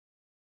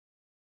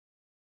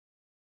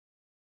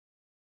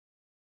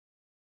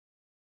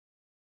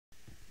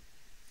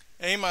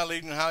Hey, my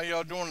legion, how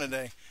y'all doing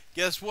today?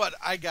 Guess what?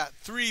 I got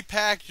 3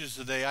 packages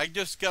today. I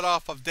just got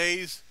off of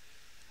days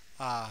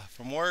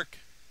from work,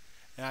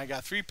 and I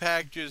got 3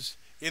 packages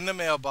in the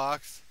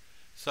mailbox.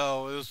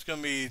 So it was going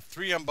to be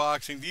 3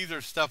 unboxing. These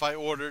are stuff I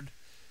ordered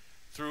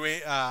through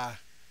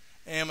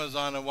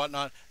Amazon and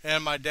whatnot.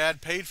 And my dad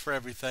paid for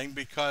everything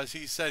because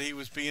he said he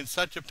was being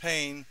such a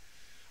pain.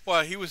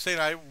 Well, he was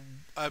saying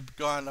I've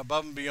gone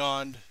above and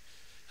beyond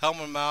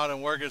helping him out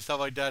and work and stuff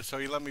like that, so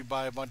he let me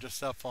buy a bunch of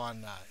stuff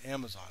on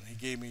Amazon. He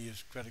gave me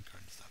his credit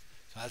card and stuff,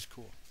 so that's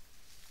cool.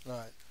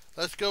 Alright,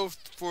 let's go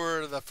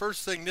for the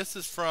first thing. This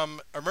is from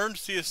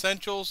Emergency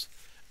Essentials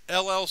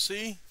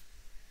LLC,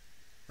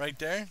 right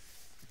there.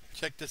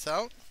 Check this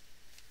out.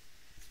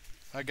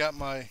 I got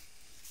my,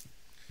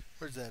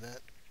 where's that at?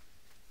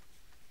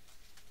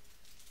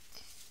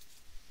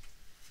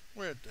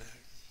 Where the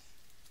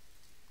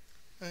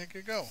heck did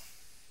it go?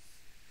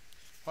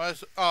 Oh,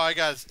 I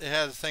got it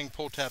has a thing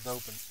pull tab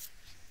open.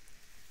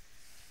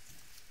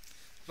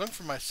 Looking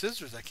for my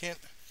scissors. I can't.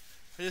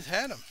 I just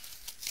had them.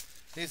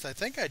 At least I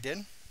think I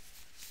did.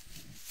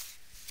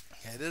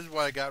 Okay, this is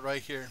what I got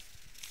right here.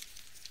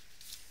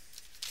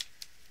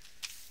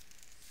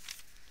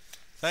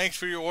 Thanks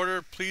for your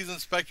order. Please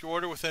inspect your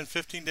order within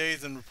 15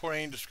 days and report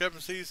any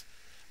discrepancies.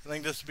 I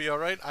think this will be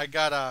alright. I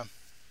got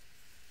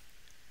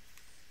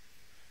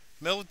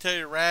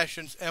military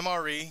rations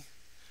MRE.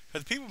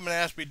 Because people have been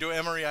asking me to do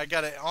MRE, I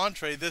got an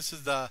entree. This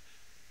is the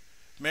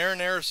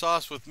marinara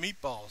sauce with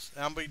meatballs.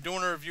 And I'll be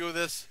doing a review of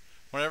this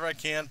whenever I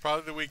can,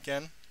 probably the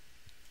weekend.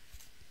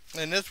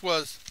 And this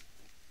was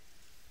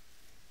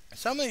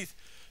some of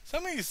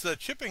these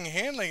shipping and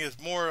handling is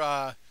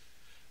more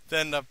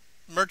than the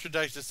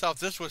merchandise itself.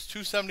 This was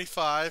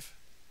 $2.75,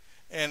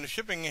 and the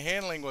shipping and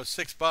handling was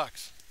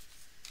 $6.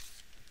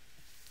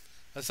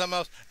 And something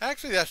else.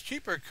 Actually, that's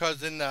cheaper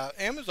because in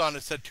Amazon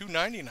it said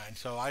 $2.99,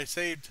 so I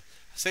saved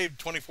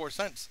 24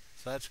 cents,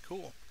 so that's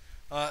cool.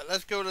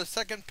 Let's go to the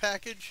second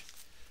package.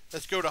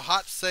 Let's go to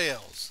Hot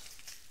Sales.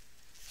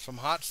 Some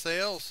Hot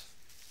Sales.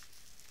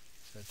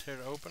 Should I tear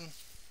it open?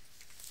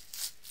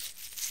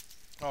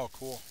 Oh,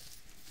 cool.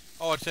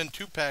 Oh, it's in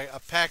a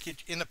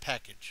package in a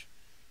package.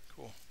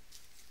 Cool.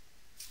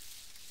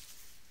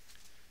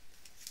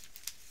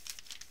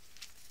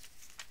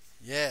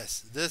 Yes,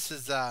 this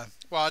is well,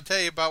 I'll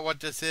tell you about what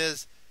this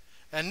is.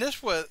 And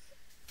this was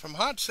from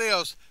Hot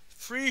Sales.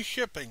 Free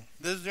shipping.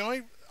 This is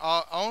the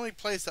only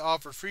place that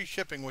offers free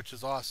shipping, which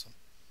is awesome.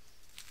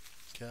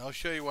 Okay, I'll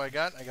show you what I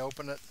got. I gotta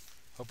open up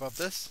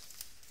this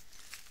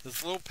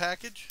little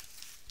package.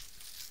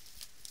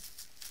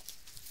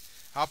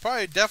 I'll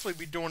probably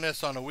definitely be doing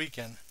this on a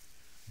weekend.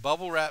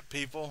 Bubble wrap,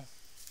 people.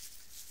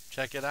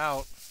 Check it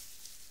out.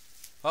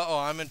 Uh-oh,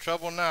 I'm in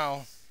trouble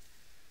now.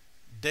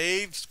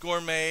 Dave's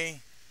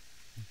Gourmet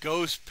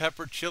Ghost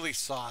Pepper Chili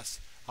Sauce.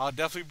 I'll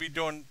definitely be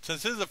doing,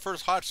 since this is the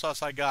first hot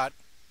sauce I got,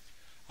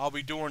 I'll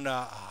be doing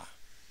a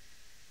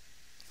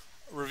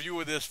review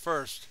of this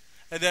first.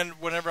 And then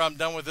whenever I'm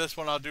done with this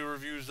one, I'll do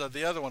reviews of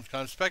the other ones.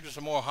 I'm expecting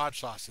some more hot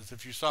sauces.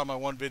 If you saw my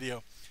one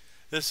video.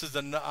 This is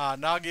the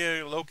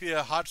Nagia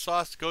Lokia hot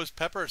sauce, ghost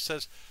pepper. It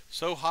says,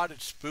 so hot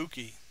it's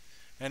spooky.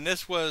 And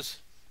this was,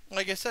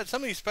 like I said,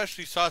 some of these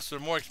specialty sauces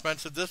are more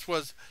expensive. This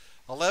was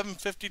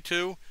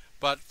 $11.52,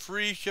 but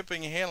free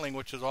shipping and handling,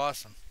 which is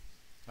awesome.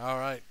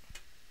 Alright.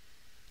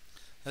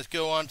 Let's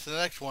go on to the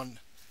next one.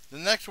 The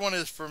next one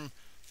is from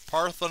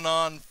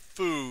Parthenon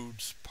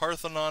Foods.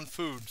 Parthenon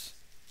Foods.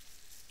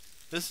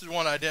 This is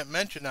one I didn't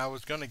mention I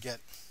was going to get.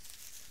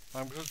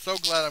 I'm so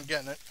glad I'm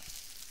getting it.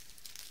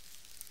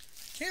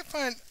 Can't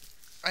find...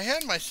 I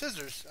had my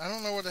scissors. I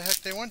don't know where the heck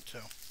they went to.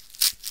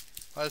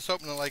 I just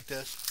open it like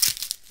this.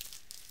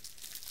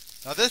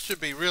 Now this should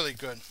be really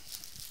good.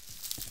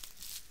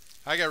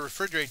 I gotta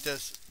refrigerate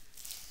this.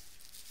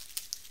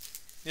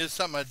 This is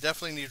something I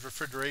definitely need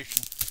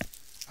refrigeration.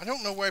 I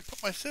don't know where I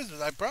put my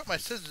scissors. I brought my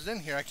scissors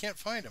in here. I can't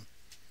find them.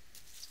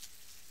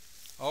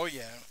 Oh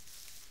yeah.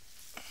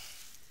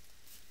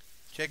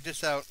 Check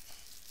this out.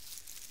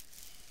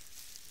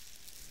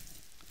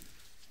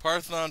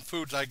 Parthenon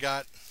Foods, I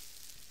got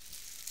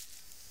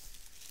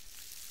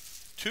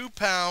 2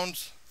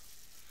 pounds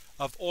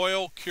of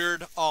oil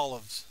cured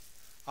olives.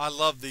 I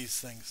love these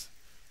things.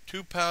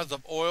 2 pounds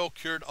of oil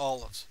cured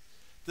olives.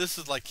 This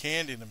is like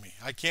candy to me.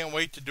 I can't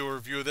wait to do a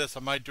review of this.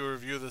 I might do a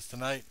review of this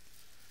tonight.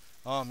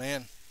 Oh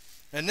man.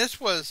 And this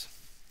was,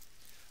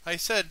 I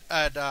said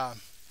at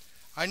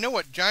I know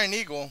at Giant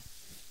Eagle,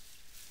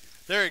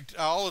 their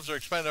olives are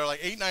expensive. They're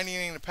like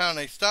 $8.99 a pound.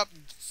 They stopped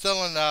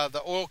selling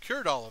the oil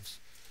cured olives.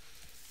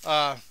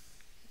 Yeah,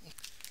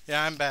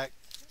 I'm back.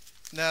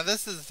 Now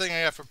this is the thing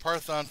I got for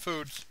Parthenon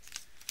Foods.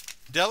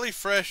 Deli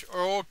Fresh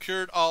oil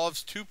cured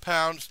olives, 2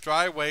 pounds,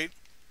 dry weight.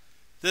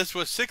 This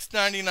was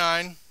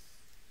 $6.99,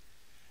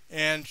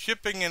 and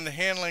shipping and the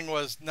handling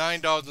was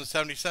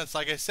 $9.70.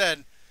 Like I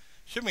said,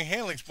 shipping and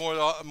handling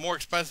is more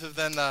expensive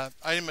than the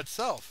item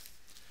itself.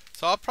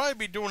 So I'll probably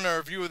be doing a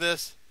review of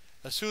this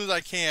as soon as I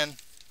can.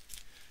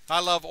 I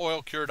love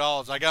oil cured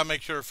olives. I gotta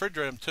make sure to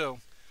refrigerate them too.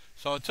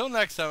 So until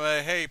next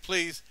time, hey,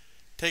 please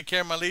take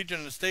care of my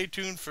legion and stay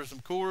tuned for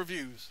some cool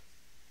reviews.